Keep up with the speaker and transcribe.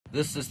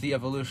This is the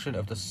evolution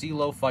of the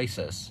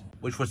Coelophysis,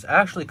 which was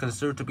actually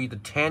considered to be the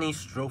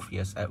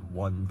Tanystropheus at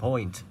one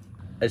point.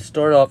 It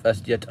started off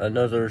as yet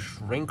another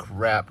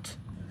shrink-wrapped,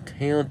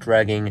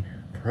 tail-dragging,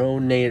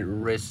 pronate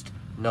wrist,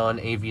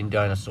 non-avian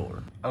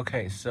dinosaur.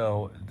 Okay,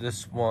 so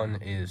this one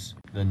is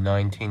the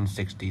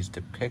 1960s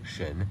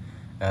depiction.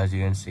 As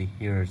you can see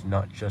here, it's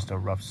not just a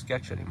rough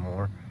sketch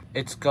anymore.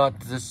 It's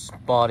got this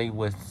body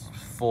with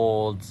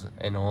folds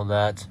and all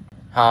that.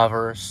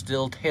 However,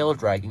 still tail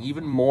dragging,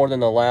 even more than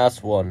the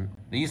last one.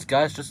 These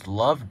guys just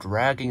love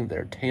dragging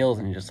their tails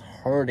and just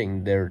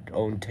hurting their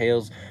own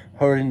tails,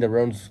 hurting their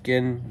own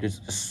skin,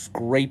 just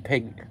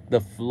scraping the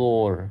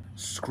floor,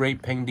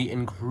 scraping the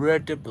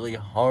incredibly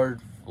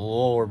hard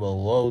floor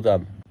below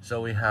them.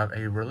 So we have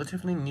a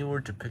relatively newer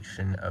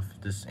depiction of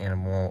this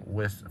animal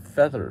with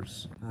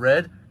feathers.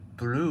 Red,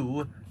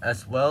 blue,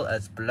 as well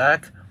as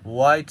black,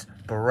 white,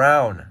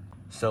 brown.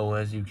 So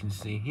as you can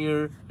see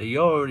here, they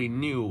already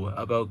knew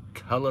about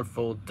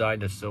colorful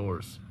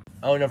dinosaurs.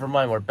 Oh, never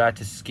mind, we're back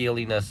to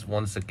scaliness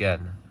once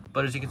again.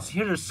 But as you can see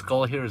here, the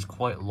skull here is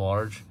quite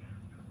large.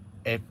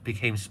 It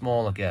became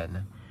small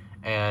again.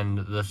 And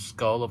the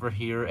skull over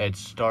here, it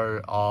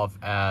started off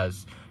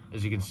as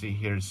you can see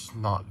here, it's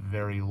not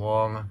very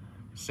long.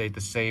 Stayed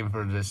the same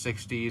for the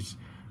 60s.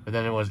 But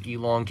then it was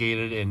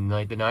elongated in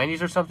like the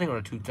 90s or something, or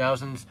the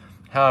 2000s.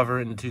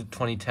 However, in the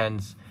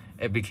 2010s,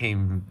 it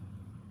became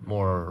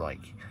more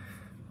like,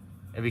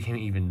 it became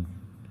even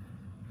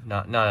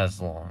not as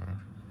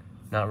long.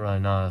 Not really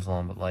not as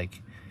long, but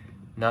like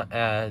not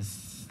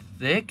as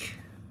thick.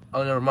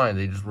 Oh, never mind,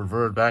 they just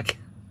reverted back.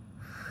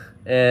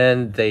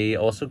 And they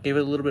also gave it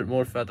a little bit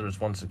more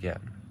feathers once again.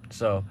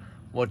 So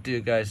what do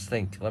you guys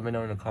think? Let me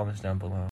know in the comments down below.